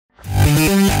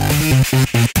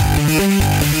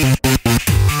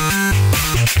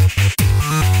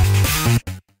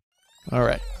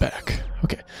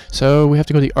So we have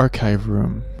to go to the archive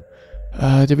room.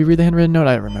 Did we read the handwritten note?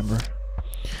 I don't remember.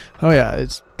 Oh yeah,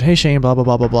 it's hey Shane, blah blah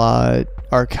blah blah blah.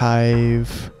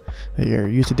 Archive. Here,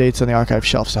 use the dates on the archive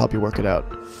shelves to help you work it out.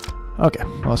 Okay,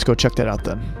 well, let's go check that out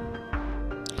then.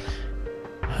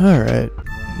 Alright.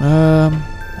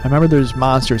 I remember there's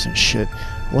monsters and shit.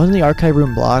 Wasn't the archive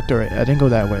room blocked? Alright, I didn't go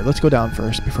that way. Let's go down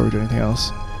first before we do anything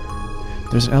else.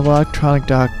 There's an electronic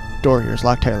door here. It's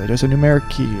locked tightly. There's a numeric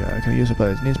key. I can use it,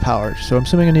 but it needs power. So I'm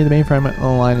assuming I need the mainframe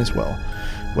online as well.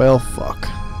 Well, fuck.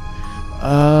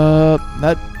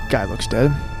 That guy looks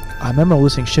dead. I remember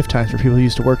listing shift times for people who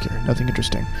used to work here. Nothing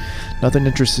interesting. Nothing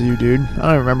interests you, dude.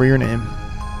 I don't remember your name.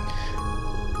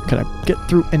 Can I get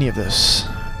through any of this?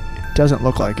 It doesn't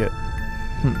look like it.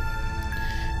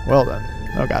 Well then.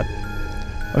 Oh god.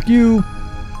 Fuck you!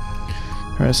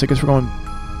 Alright, so I guess we're going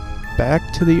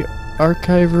back to the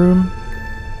archive room.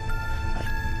 I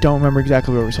don't remember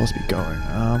exactly where we're supposed to be going.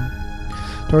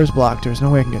 Door is blocked. There's no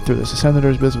way I can get through this. The center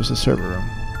door's business is the server room.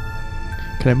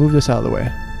 Can I move this out of the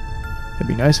way? It'd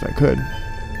be nice if I could.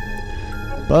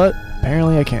 But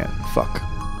apparently I can't. Fuck.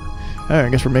 Alright, I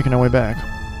guess we're making our way back.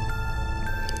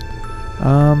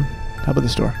 How about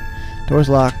this door? Door's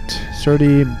locked.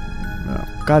 Sturdy.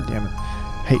 Oh, god damn it.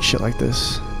 I hate shit like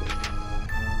this.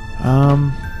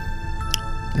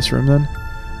 This room then?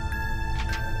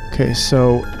 Okay,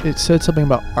 so it said something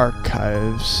about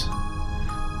archives.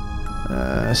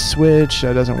 Switch,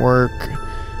 that doesn't work.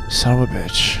 Son of a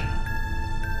bitch.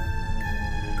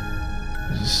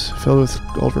 This is filled with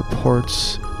old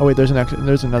reports. Oh wait, there's an exit.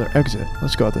 There's another exit.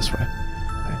 Let's go out this way.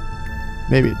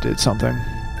 Maybe it did something.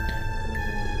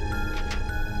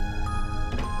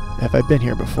 Have I been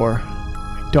here before?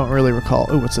 I don't really recall.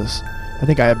 Oh, what's this? I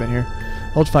think I have been here.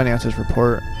 Old finances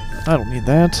report. I don't need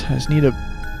that. I just need a...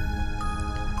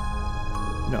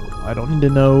 No, I don't need to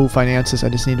know finances. I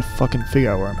just need to fucking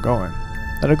figure out where I'm going.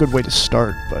 Not a good way to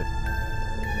start, but...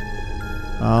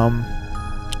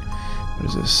 What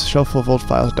is this? Shelf full of old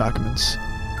files, documents.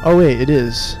 Oh wait, it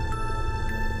is.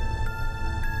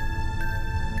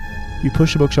 You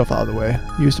push the bookshelf out of the way.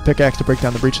 Use the pickaxe to break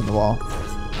down the breach in the wall.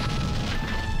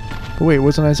 But wait,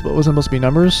 wasn't supposed to be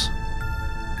numbers?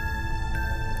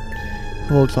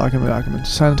 Old documents.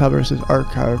 Sign on top versus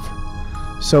archive.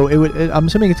 So it would. I'm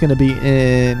assuming it's going to be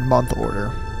in month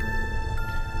order.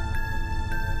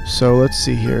 So let's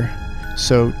see here.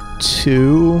 So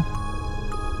 2.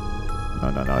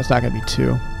 No. It's not going to be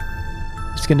 2.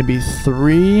 It's going to be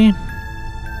 3.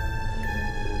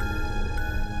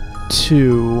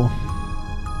 2.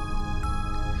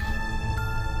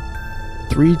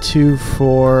 3, 2,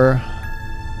 4.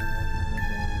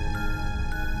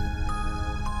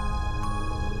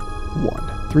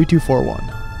 1. 3, 2, 4,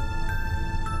 1.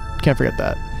 Can't forget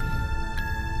that.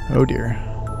 Oh dear.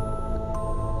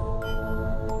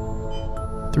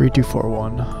 3, 2, 4,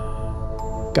 1.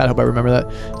 God, I hope I remember that.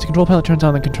 It's a control panel that turns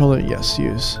on the controller. Yes,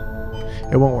 use.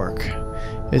 It won't work.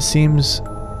 It seems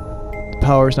the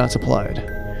power is not supplied.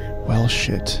 Well,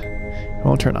 shit. It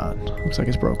won't turn on. Looks like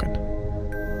it's broken.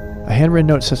 A handwritten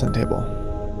note sits on the table.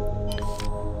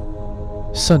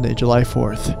 Sunday, July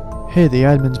 4th. Hey, the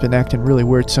admin's been acting really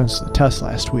weird since the test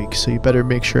last week, so you better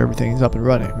make sure everything's up and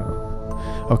running.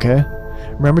 Okay?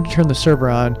 Remember to turn the server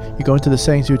on. You go into the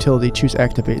settings utility, choose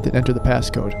activate, then enter the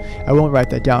passcode. I won't write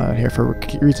that down on here for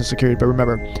reasons of security, but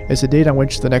remember, it's the date on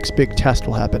which the next big test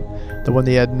will happen. The one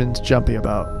the admin's jumpy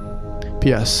about.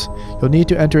 P.S. You'll need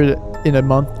to enter it in a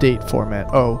month date format.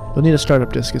 Oh, you'll need a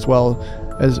startup disk as well,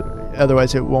 as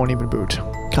otherwise it won't even boot.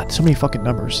 God, so many fucking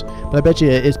numbers. But I bet you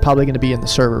it's probably going to be in the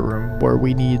server room where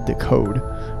we need the code,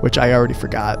 which I already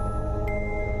forgot.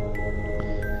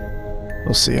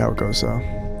 We'll see how it goes though.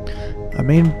 A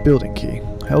main building key.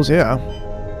 Hells yeah.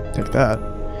 Take that.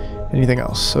 Anything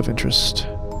else of interest?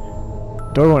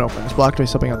 Door won't open. It's blocked by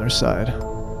something on their side.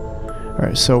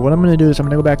 Alright, so what I'm going to do is I'm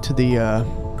going to go back to the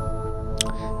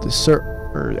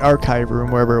archive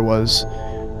room, wherever it was.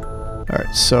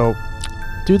 Alright, so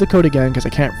do the code again because I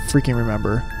can't freaking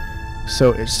remember.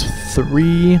 So it's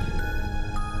 3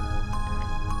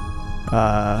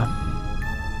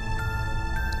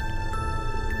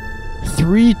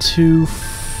 3 2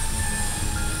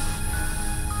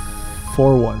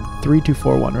 4 1 3 2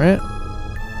 4 1, right?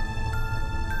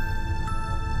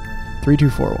 3 2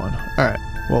 4 1. All right.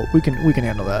 Well, we can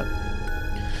handle that.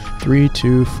 3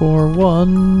 2 4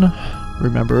 1.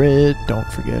 Remember it.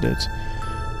 Don't forget it.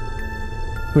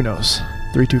 Who knows?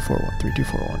 3 2 4 1 3 2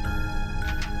 4 1.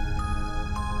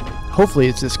 Hopefully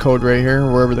it's this code right here,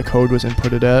 wherever the code was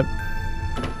inputted at.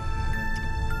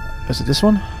 Is it this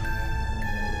one?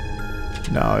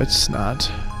 No, it's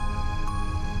not.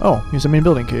 Oh, here's the main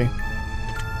building key.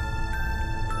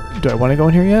 Do I want to go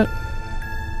in here yet?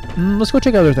 Let's go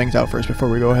check other things out first before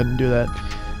we go ahead and do that.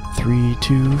 3,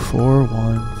 2, 4,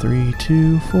 1. 3,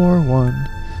 2, 4, 1.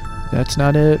 That's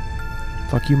not it.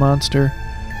 Fuck you, monster.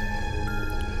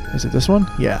 Is it this one?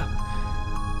 Yeah.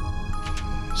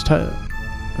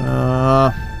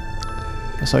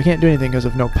 So I can't do anything because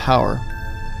of no power.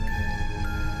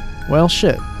 Well,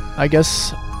 shit. I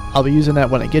guess I'll be using that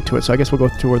when I get to it, so I guess we'll go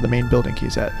to where the main building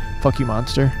key's at. Fuck you,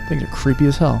 monster. Things are creepy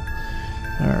as hell.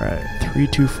 Alright. 3,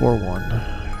 2, 4, 1.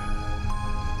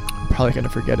 I'm probably gonna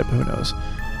forget it, but who knows.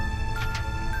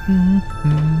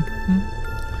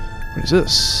 What is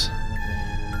this?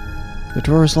 The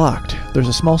drawer is locked. There's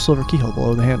a small silver keyhole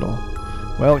below the handle.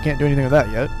 Well, I can't do anything with that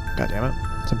yet. God damn it.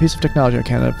 Some piece of technology I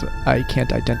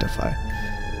can't identify.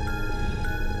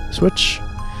 Switch.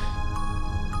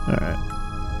 Alright.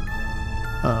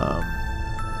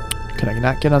 Can I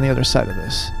not get on the other side of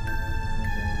this?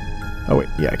 Oh wait,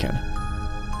 yeah I can.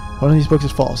 One of these books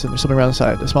is false, and there's something around the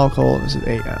side. A small hole, and this is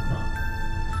AM.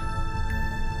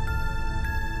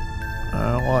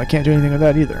 Well, I can't do anything with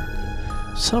that either.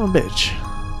 Son of a bitch.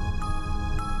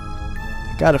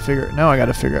 Now I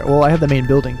gotta figure it. Well, I have the main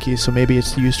building key, so maybe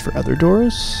it's used for other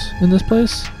doors in this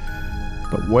place?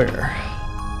 But where?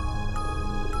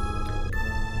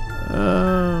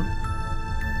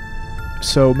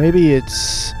 So maybe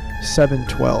it's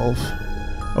 712.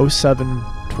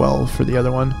 0712 for the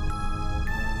other one.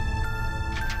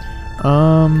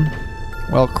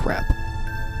 Well, crap.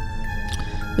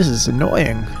 This is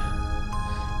annoying.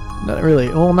 Not really,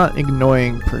 well, not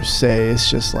annoying per se, it's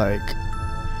just like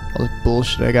all this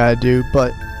bullshit I gotta do,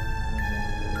 but...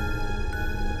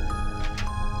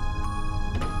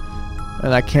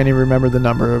 And I can't even remember the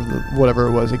number of whatever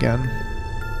it was again.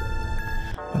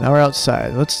 And now we're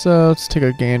outside. Let's take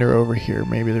a gander over here.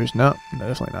 Maybe there's no,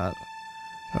 definitely not.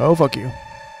 Oh, fuck you.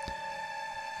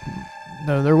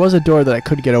 No, there was a door that I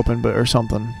could get open, but or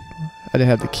something. I didn't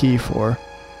have the key for.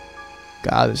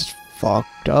 God, this is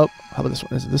fucked up. How about this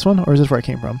one? Is it this one, or is this where I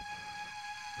came from?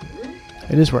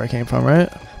 It is where I came from, right?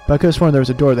 But I could have sworn there was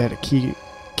a door that had a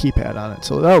keypad on it.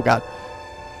 So, oh god.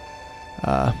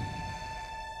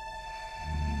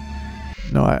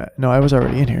 No, I was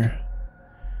already in here.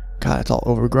 God, it's all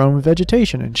overgrown with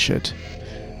vegetation and shit.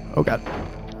 Oh god.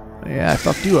 Yeah, I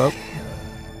fucked you up.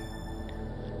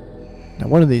 Now,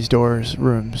 one of these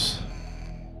rooms,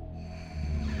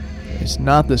 is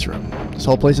not this room. This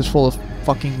whole place is full of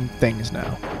fucking things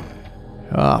now.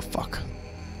 Ah, fuck.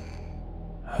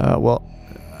 Well,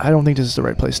 I don't think this is the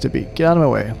right place to be. Get out of my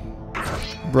way.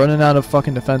 I'm running out of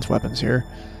fucking defense weapons here.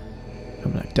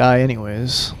 I'm gonna die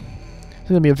anyways. It's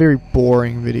gonna be a very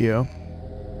boring video.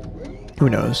 Who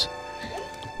knows?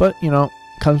 But, you know,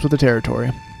 comes with the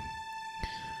territory.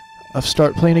 I've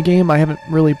started playing a game I haven't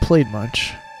really played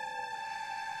much.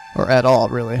 Or at all,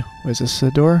 really. Is this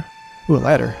a door? Ooh, a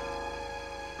ladder.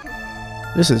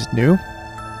 This is new.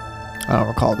 I don't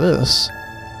recall this.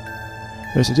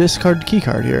 There's a discarded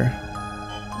keycard here.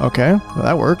 Okay, well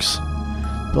that works.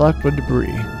 Blocked with debris.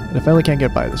 And I finally can't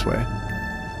get by this way.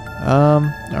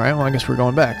 Alright, well I guess we're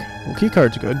going back. Well,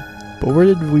 keycard's good. But where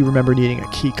did we remember needing a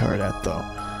keycard at, though?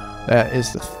 That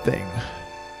is the thing.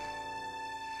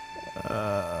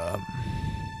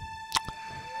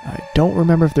 I don't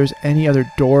remember if there's any other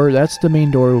door. That's the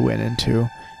main door we went into.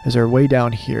 Is there way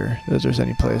down here? If there's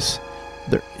any place.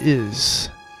 There is.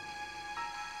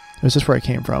 Is this where I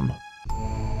came from?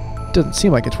 Doesn't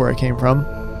seem like it's where I came from.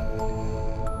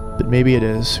 But maybe it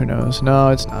is. Who knows? No,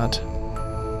 it's not.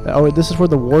 Oh, this is where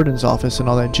the warden's office and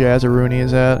all that jazz-a-rooney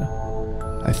is at.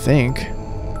 I think.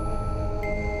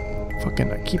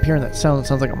 Fucking, I keep hearing that sound. It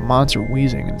sounds like a monster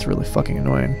wheezing, and it's really fucking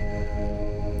annoying.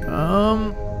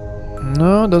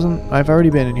 No, it doesn't. I've already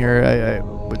been in here, I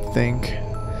would think.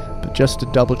 But just to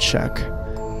double check.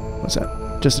 What's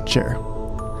that? Just a chair.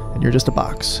 And you're just a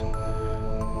box.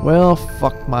 Well,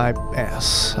 fuck my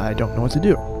ass. I don't know what to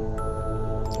do.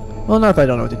 Well, not if I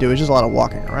don't know what to do. It's just a lot of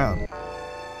walking around.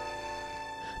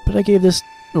 But I gave this...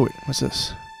 Oh, wait. What's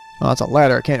this? Oh, that's a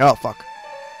ladder. I can't... Oh, fuck.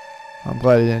 I'm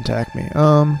glad it didn't attack me.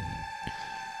 Alright,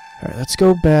 let's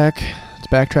go back. Let's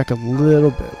backtrack a little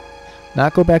bit.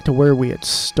 Not go back to where we had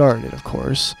started, of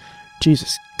course.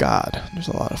 Jesus God. There's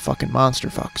a lot of fucking monster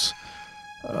fucks.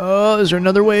 Is there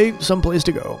another way? Someplace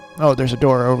to go. Oh, there's a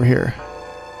door over here.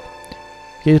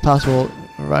 Okay, it's possible.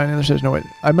 Right, there's no way.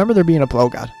 I remember there being a... Oh,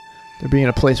 God. There being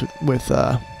a place with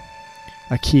a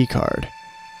key card.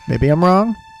 Maybe I'm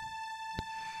wrong?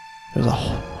 There's a...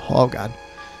 Oh, God.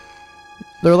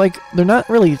 They're like... They're not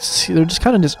really... They're just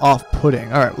kind of just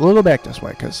off-putting. Alright, we'll go back this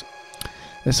way, because...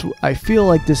 I feel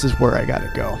like this is where I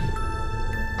gotta go.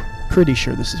 Pretty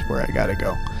sure this is where I gotta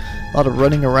go. A lot of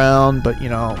running around, but you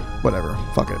know, whatever.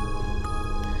 Fuck it.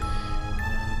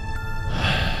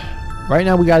 Right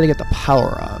now we gotta get the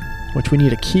power on, which we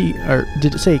need a key, or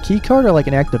did it say a key card or like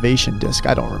an activation disc?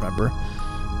 I don't remember.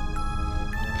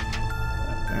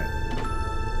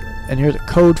 And here's a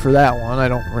code for that one. I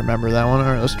don't remember that one.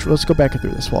 All right, let's go back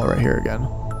through this wall right here again.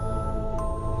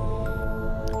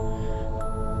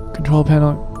 Control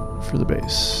panel for the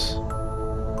base.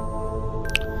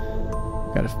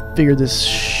 Gotta figure this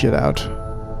shit out.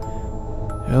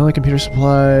 Only computer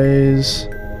supplies.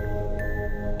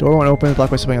 Door won't open.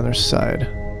 Blocked by something on their side.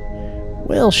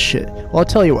 Well, shit. Well, I'll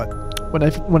tell you what.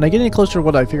 When I get any closer to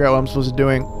what I figure out what I'm supposed to be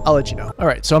doing, I'll let you know. All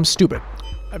right. So I'm stupid.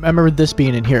 I remember this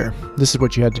being in here. This is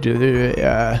what you had to do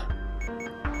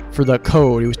for the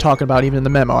code he was talking about, even in the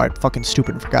memo. I fucking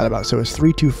stupid and forgot about it. So it was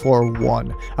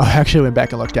 3241. I actually went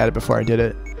back and looked at it before I did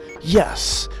it.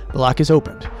 Yes, the lock is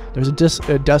opened. There's a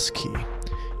desk key.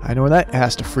 I know where that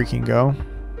has to freaking go.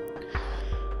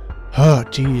 Oh,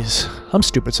 jeez. I'm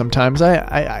stupid sometimes.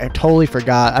 I totally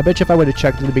forgot. I bet you if I would have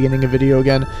checked at the beginning of the video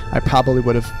again, I probably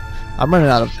would have. I'm running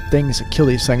out of things to kill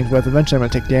these things with. Eventually I'm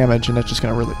going to take damage, and that's just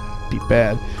going to really be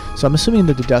bad. So I'm assuming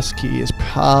that the desk key is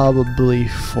probably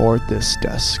for this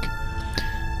desk.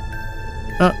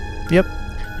 Yep.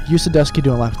 Use the desk key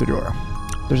to unlock the door.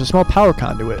 There's a small power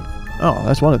conduit. Oh,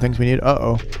 that's one of the things we need.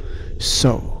 Uh-oh.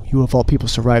 So, you of all people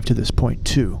survived to this point,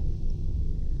 too.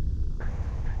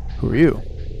 Who are you?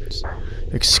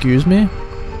 Excuse me?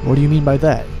 What do you mean by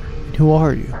that? And who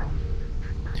are you?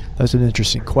 That's an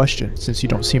interesting question, since you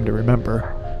don't seem to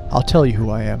remember. I'll tell you who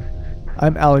I am.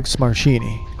 I'm Alex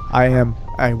Marchini.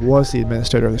 I was the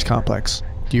administrator of this complex.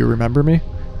 Do you remember me?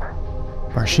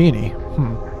 Marchini?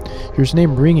 Here's a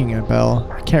name ringing a bell.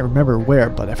 I can't remember where,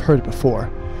 but I've heard it before.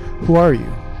 Who are you?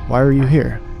 Why are you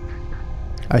here?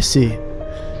 I see.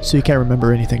 So you can't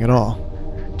remember anything at all.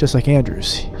 Just like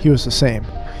Andrews. He was the same.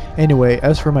 Anyway,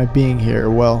 as for my being here,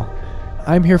 well,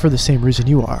 I'm here for the same reason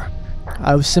you are.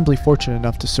 I was simply fortunate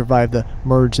enough to survive the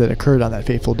merge that occurred on that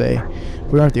fateful day.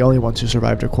 We aren't the only ones who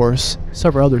survived, of course.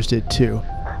 Several others did too,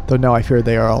 though now I fear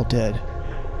they are all dead.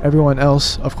 Everyone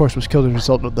else, of course, was killed as a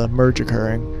result of the merge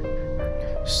occurring.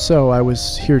 So I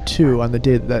was here too on the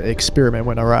day that experiment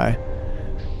went awry.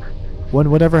 When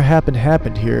whatever happened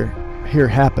here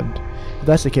happened. If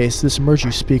that's the case, this merge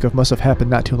you speak of must have happened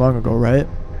not too long ago, right?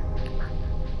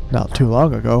 Not too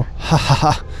long ago? Ha ha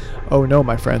ha! Oh no,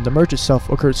 my friend, the merge itself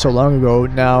occurred so long ago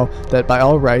now that by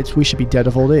all rights we should be dead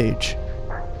of old age.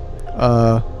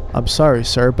 I'm sorry,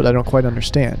 sir, but I don't quite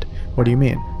understand. What do you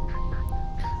mean?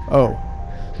 Oh,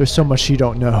 there's so much you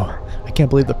don't know. I can't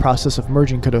believe the process of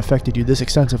merging could have affected you this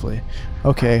extensively.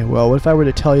 Okay, well, what if I were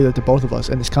to tell you that the both of us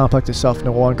and this complex itself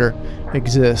no longer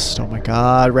exist? Oh my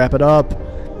god, wrap it up!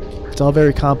 It's all a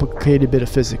very complicated bit of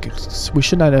physics. We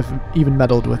should not have even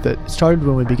meddled with it. It started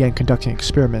when we began conducting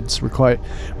experiments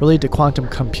related to quantum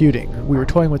computing. We were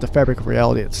toying with the fabric of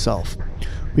reality itself.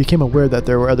 We became aware that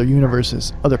there were other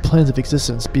universes, other planes of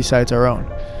existence besides our own.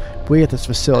 We at this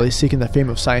facility, seeking the fame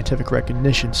of scientific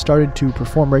recognition, started to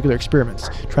perform regular experiments,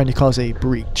 trying to cause a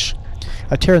breach,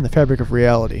 a tear in the fabric of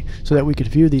reality, so that we could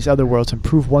view these other worlds and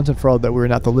prove once and for all that we were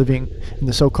not the living in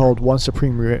the so-called one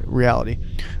supreme reality.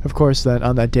 Of course, then,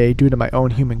 on that day, due to my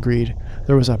own human greed,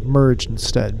 there was a merge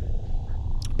instead.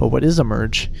 But what is a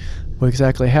merge? What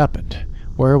exactly happened?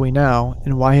 Where are we now,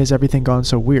 and why has everything gone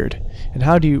so weird? And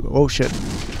how do you... Oh shit.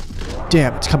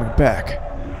 Damn, it's coming back.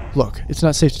 Look, it's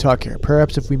not safe to talk here.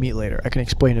 Perhaps if we meet later, I can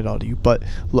explain it all to you. But,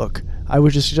 look, I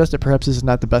would just suggest that perhaps this is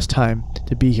not the best time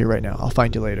to be here right now. I'll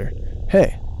find you later.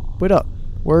 Hey, wait up.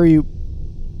 Where are you?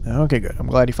 Okay, good. I'm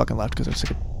glad he fucking left, because I was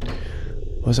like,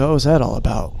 what was that all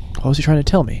about? What was he trying to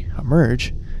tell me? A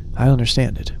merge? I don't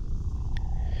understand it.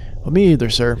 Well, me either,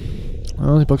 sir.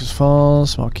 Well, the book is full.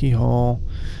 Small keyhole.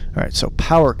 Alright, so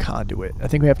power conduit. I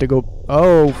think we have to go...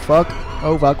 Oh, fuck.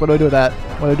 Oh, fuck. What do I do with that?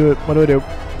 What do I do? What do I do?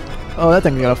 Oh, that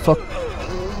thing's gonna fuck...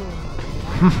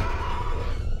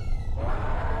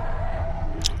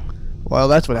 Well,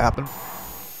 that's what happened.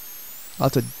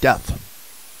 Lots of death.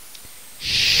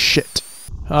 Shit.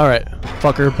 Alright,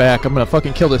 fucker, back. I'm gonna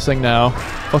fucking kill this thing now.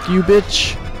 Fuck you,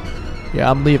 bitch.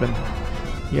 Yeah, I'm leaving.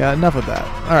 Yeah, enough of that.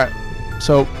 Alright,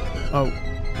 so... Oh,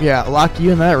 yeah, lock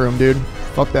you in that room, dude.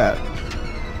 Fuck that.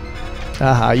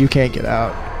 Aha, you can't get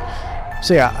out.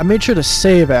 So yeah, I made sure to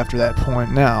save after that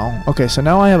point now. Okay, so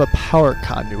now I have a power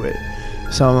conduit.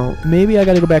 So maybe I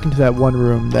gotta go back into that one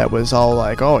room that was all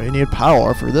like, oh, you need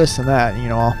power for this and that, you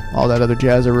know, all that other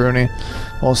jazzeroonie.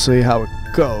 We'll see how it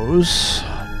goes.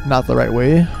 Not the right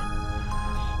way.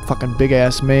 Fucking big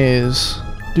ass maze.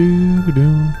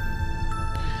 Doo-doo.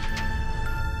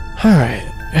 Alright,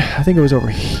 I think it was over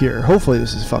here. Hopefully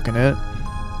this is fucking it.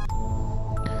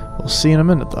 We'll see in a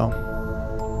minute, though.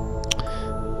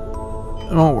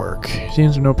 It won't work.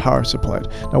 Seems no power supplied.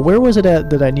 Now, where was it at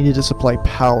that I needed to supply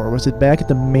power? Was it back at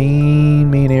the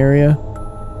main area?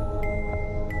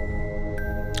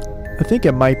 I think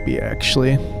it might be,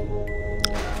 actually.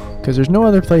 Because there's no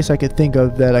other place I could think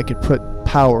of that I could put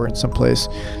power in someplace.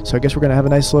 So I guess we're going to have a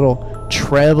nice little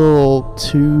travel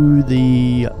to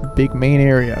the big main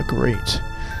area. Great.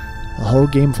 A whole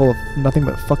game full of nothing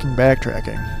but fucking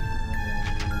backtracking.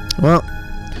 Well,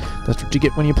 that's what you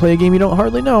get when you play a game you don't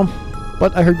hardly know.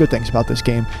 But I heard good things about this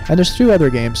game. And there's 2 other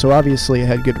games, so obviously it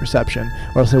had good reception.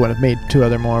 Or else they would have made 2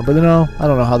 other more. But no, I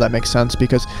don't know how that makes sense,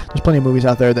 because there's plenty of movies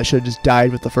out there that should have just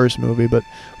died with the first movie, but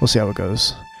we'll see how it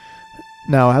goes.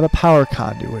 Now, I have a power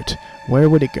conduit. Where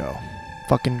would it go?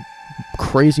 Fucking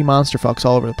crazy monster fucks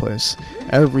all over the place.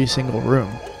 Every single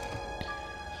room.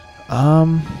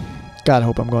 God, I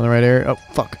hope I'm going the right area. Oh,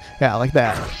 fuck. Yeah, like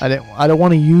that. I don't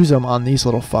want to use them on these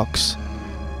little fucks.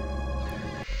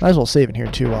 Might as well save in here,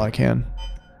 too, while I can.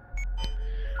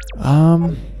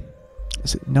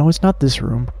 Is it? No, it's not this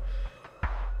room.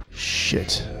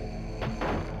 Shit.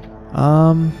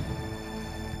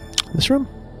 This room?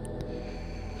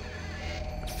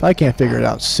 If I can't figure it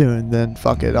out soon, then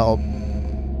fuck it, I'll...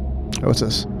 Oh, what's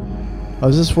this? Oh,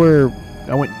 is this where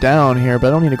I went down here, but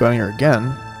I don't need to go down here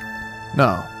again?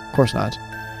 No, of course not.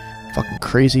 Fucking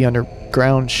crazy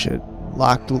underground shit.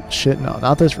 Locked shit. No,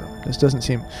 not this room. This doesn't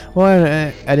seem... Well,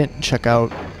 I didn't check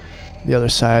out the other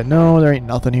side. No, there ain't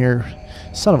nothing here.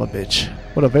 Son of a bitch.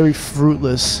 What a very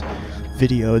fruitless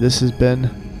video this has been.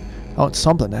 I want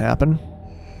something to happen.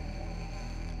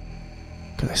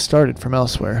 Because I started from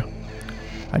elsewhere.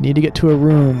 I need to get to a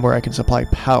room where I can supply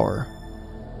power.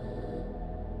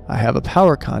 I have a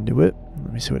power conduit.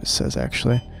 Let me see what it says,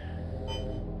 actually.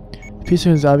 The piece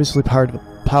is obviously part of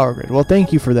a power grid. Well,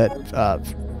 thank you for that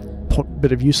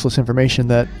bit of useless information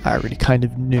that I already kind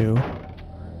of knew.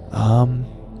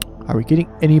 Are we getting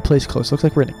any place close? Looks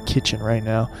like we're in a kitchen right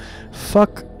now.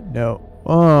 Fuck no.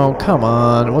 Oh, come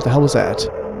on. What the hell was that?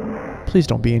 Please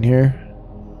don't be in here.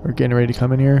 We're getting ready to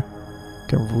come in here.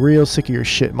 Getting real sick of your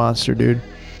shit, monster, dude.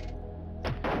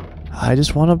 I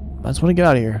just want to get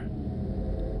out of here.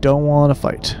 Don't want to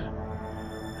fight.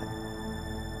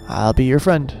 I'll be your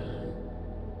friend.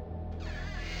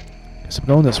 Guess I'm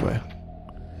going this way.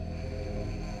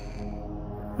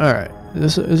 Alright.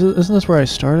 Isn't this where I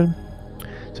started?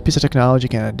 It's a piece of technology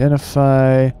can't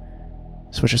identify.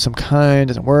 Switch of some kind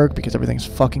doesn't work because everything's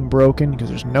fucking broken because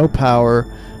there's no power.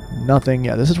 Nothing.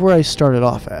 Yeah, this is where I started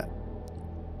off at.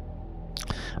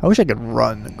 I wish I could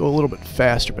run and go a little bit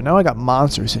faster, but now I got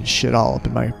monsters and shit all up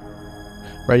in my...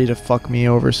 ready to fuck me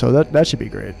over, so that should be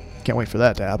great. Can't wait for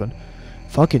that to happen.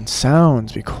 Fucking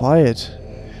sounds, be quiet.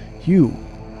 You.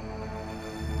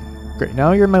 Great,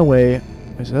 now you're in my way.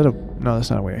 Is that a... No, that's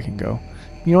not a way I can go.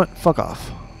 You know what? Fuck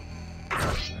off.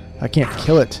 I can't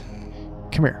kill it.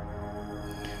 Come here.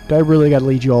 Do I really gotta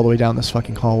lead you all the way down this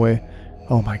fucking hallway?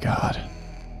 Oh my god.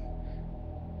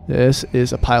 This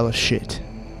is a pile of shit.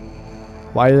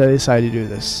 Why did I decide to do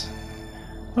this?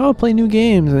 Oh, play new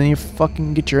games and then you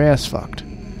fucking get your ass fucked.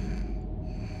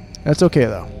 That's okay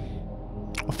though.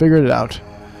 I'll figure it out.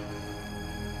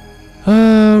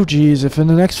 Oh jeez, if in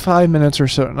the next 5 minutes or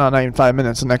so, not even 5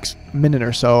 minutes, the next minute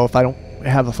or so, if I don't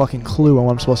have a fucking clue on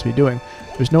what I'm supposed to be doing,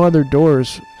 there's no other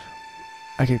doors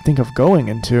I can think of going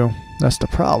into. That's the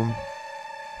problem.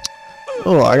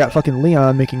 Oh, I got fucking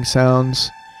Leon making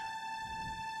sounds.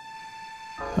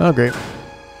 Oh, great.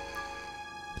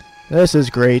 This is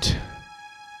great.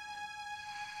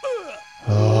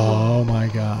 Oh my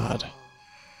god.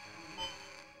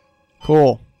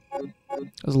 Cool. I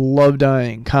just love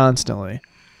dying constantly.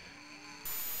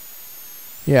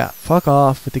 Yeah, fuck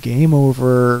off with the game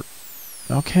over.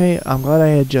 Okay, I'm glad I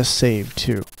had just saved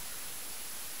too.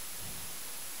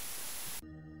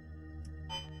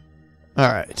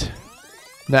 Alright.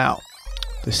 Now,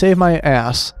 to save my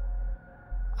ass,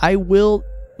 I will...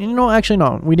 You know, actually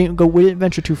no, we didn't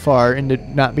venture too far into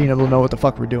not being able to know what the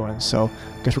fuck we're doing, so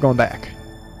I guess we're going back.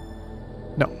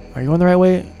 No. Are you going the right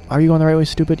way? Are you going the right way,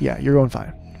 stupid? Yeah, you're going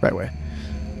fine. Right way.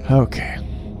 Okay.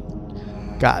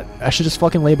 God, I should just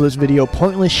fucking label this video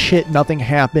pointless shit, nothing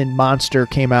happened, monster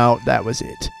came out, that was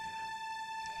it.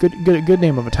 Good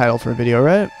name of a title for a video,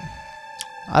 right?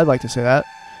 I'd like to say that.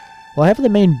 Well, I have the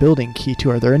main building key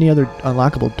too. Are there any other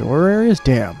unlockable door areas?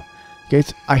 Damn.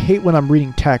 Gates. I hate when I'm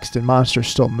reading text and monsters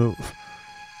still move.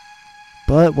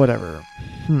 But whatever.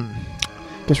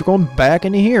 Guess we're going back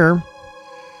into here.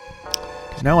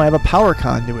 Because now I have a power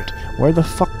conduit. Where the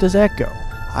fuck does that go?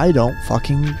 I don't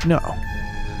fucking know.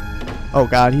 Oh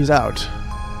god, he's out.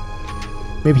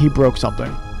 Maybe he broke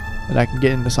something. And I can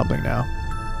get into something now.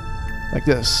 Like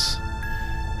this.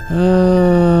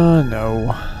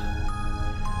 No.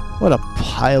 What a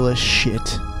pile of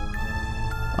shit.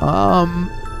 I'll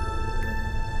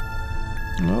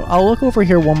look over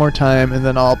here one more time, and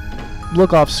then I'll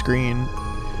look off screen.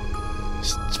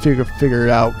 Figure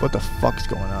it out what the fuck's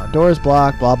going on. Door is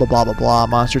blocked, blah blah blah blah blah.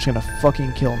 Monster's gonna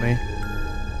fucking kill me.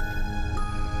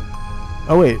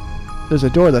 Oh wait, there's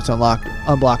a door that's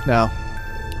unblocked now.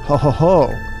 Ho ho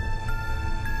ho.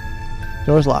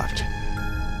 Door's locked.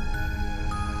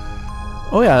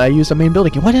 Oh yeah, I used the main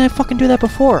building key. Why didn't I fucking do that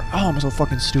before? Oh, I'm so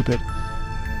fucking stupid.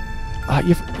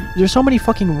 There's so many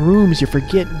fucking rooms, you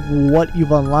forget what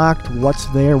you've unlocked, what's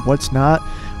there, what's not.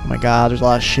 Oh my god, there's a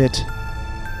lot of shit.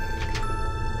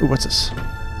 Ooh, what's this?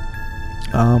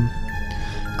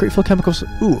 Grateful Chemicals.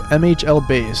 Ooh, MHL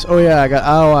base. Oh yeah, I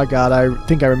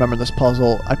think I remember this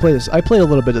puzzle. I played a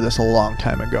little bit of this a long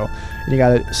time ago. And you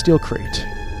got a steel crate.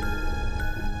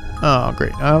 Oh,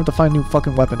 great. I have to find a new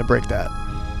fucking weapon to break that.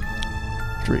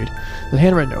 Let's read. There's a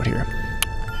handwritten note here.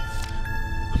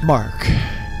 Mark.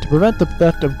 To prevent the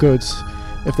theft of goods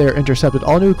if they are intercepted,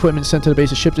 all new equipment sent to the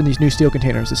base is shipped in these new steel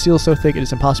containers. The steel is so thick it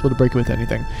is impossible to break it with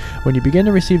anything. When you begin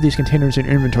to receive these containers in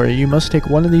your inventory, you must take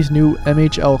one of these new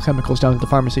MHL chemicals down to the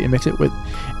pharmacy and mix it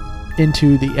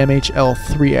into the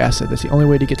MHL3 acid. That's the only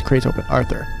way to get the crates open.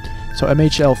 Arthur. So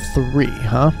MHL3,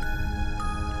 huh?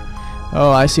 Oh,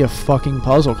 I see a fucking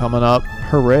puzzle coming up.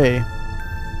 Hooray.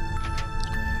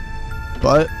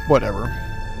 But, whatever.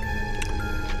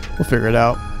 We'll figure it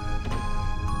out.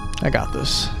 I got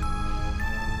this.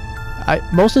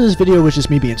 Most of this video was just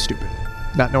me being stupid.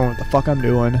 Not knowing what the fuck I'm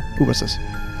doing. Ooh, what's this?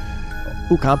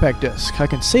 Ooh, compact disc. I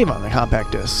can save on the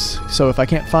compact disc. So if I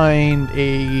can't find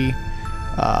a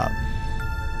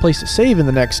place to save in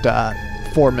the next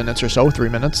 4 minutes or so, 3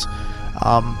 minutes,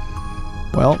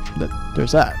 well,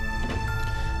 there's that.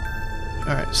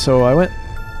 Alright, so I went...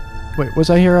 Wait, was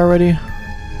I here already?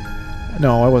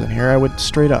 No, I wasn't here. I went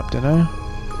straight up, didn't I?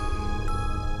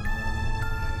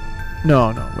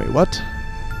 No, wait, what?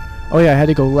 Oh yeah, I had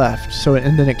to go left. So,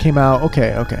 and then it came out.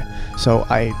 Okay. So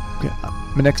my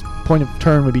next point of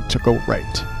turn would be to go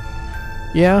right.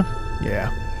 Yeah.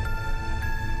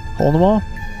 Hole in the wall?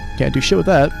 Can't do shit with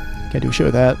that.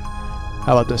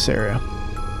 How about this area?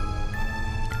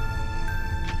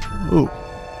 Ooh.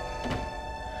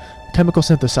 Chemical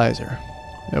synthesizer.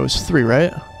 It was 3,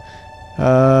 right?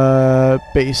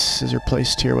 Base is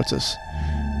replaced here. What's this?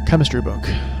 Chemistry book.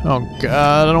 Oh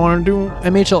god, I don't want to do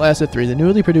MHL Acid 3. The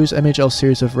newly produced MHL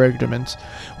series of regiments,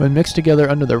 when mixed together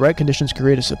under the right conditions,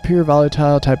 create a superior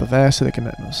volatile type of acid that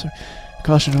can...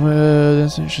 Caution,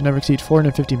 should never exceed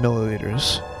 450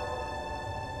 milliliters.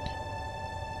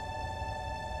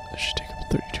 That should take up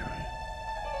 32.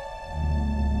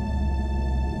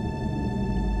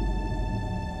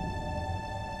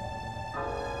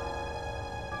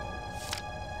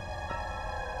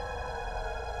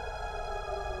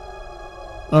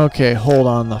 Okay, hold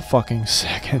on the fucking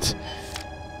second.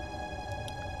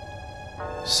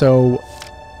 So,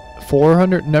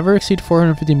 400, never exceed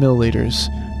 450 milliliters.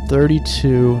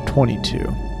 32, 22.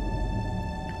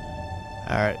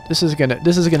 Alright, this is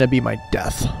gonna be my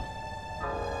death.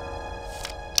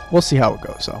 We'll see how it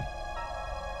goes, though.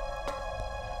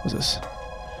 What's this?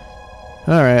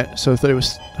 Alright, so it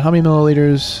was how many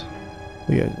milliliters?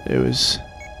 It was...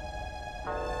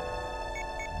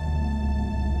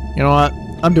 You know what?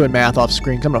 I'm doing math off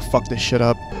screen. I'm gonna fuck this shit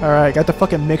up. Alright, got the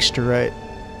fucking mixture right.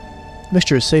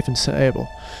 Mixture is safe and stable.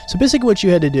 So basically what you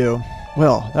had to do...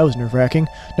 Well, that was nerve-wracking.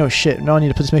 No shit, now I need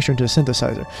to put this mixture into a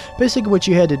synthesizer. Basically what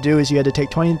you had to do is you had to take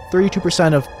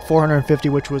 32% of 450,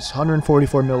 which was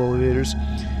 144 milliliters.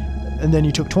 And then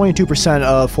you took 22%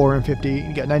 of 450,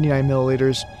 you got 99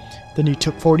 milliliters. Then you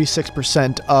took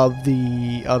 46% of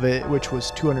it, which was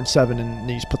 207, and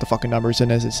you just put the fucking numbers in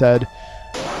as it said.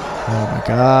 Oh my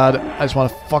god, I just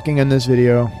want to fucking end this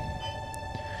video.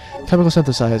 Chemical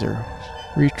synthesizer.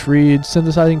 Read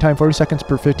synthesizing time 40 seconds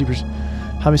per 50%.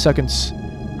 How many seconds?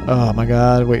 Oh my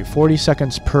god, wait, 40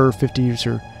 seconds per 50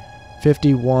 user.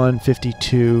 51,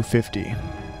 52, 50.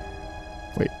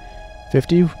 Wait,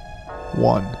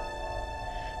 51.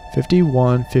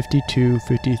 51, 52,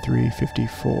 53,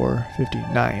 54,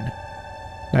 59.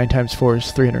 9 times 4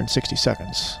 is 360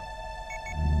 seconds.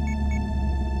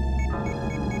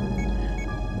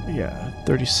 Yeah,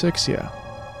 36, yeah.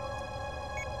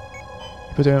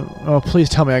 But then, oh, please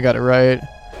tell me I got it right.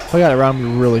 If I got it wrong,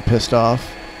 I'm really pissed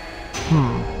off.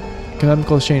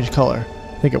 Chemicals change color.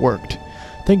 I think it worked.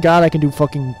 Thank God I can do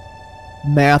fucking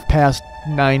math past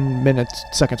 9 minutes,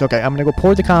 seconds. Okay, I'm gonna go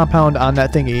pour the compound on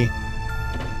that thingy.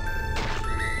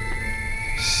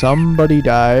 Somebody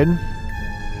died.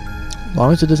 As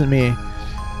long as it isn't me.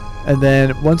 And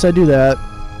then once I do that,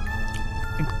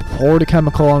 pour the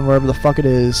chemical on wherever the fuck it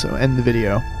is, so end the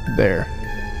video. There.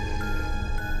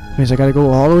 Means I gotta go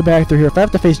all the way back through here. If I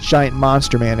have to face Giant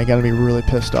Monster Man, I gotta be really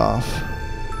pissed off.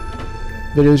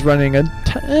 Video's running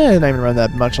not even run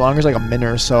that much longer. It's like a minute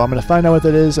or so. I'm gonna find out what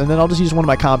it is, and then I'll just use one of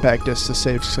my compact discs to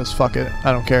save, because fuck it.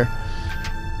 I don't care.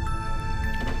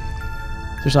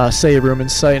 There's not a save room in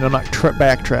sight, and I'm not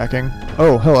backtracking.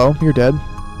 Oh, hello. You're dead.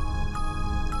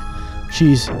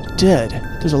 She's dead.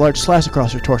 There's a large slash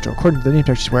across her torso. According to the name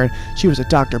tag she's wearing, she was a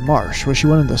Dr. Marsh. Was she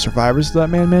one of the survivors that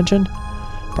man mentioned?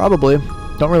 Probably.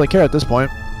 Don't really care at this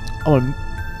point. I want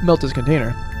to melt this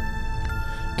container.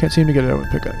 Can't seem to get it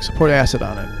with pickaxe. Support acid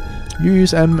on it.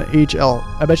 Use MHL.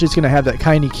 I bet you it's going to have that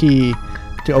tiny key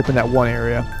to open that one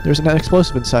area. There's an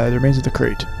explosive inside the remains of the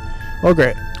crate. Oh,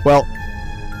 great. Well,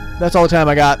 that's all the time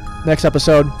I got. Next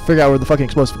episode, figure out where the fucking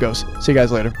explosive goes. See you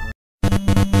guys later.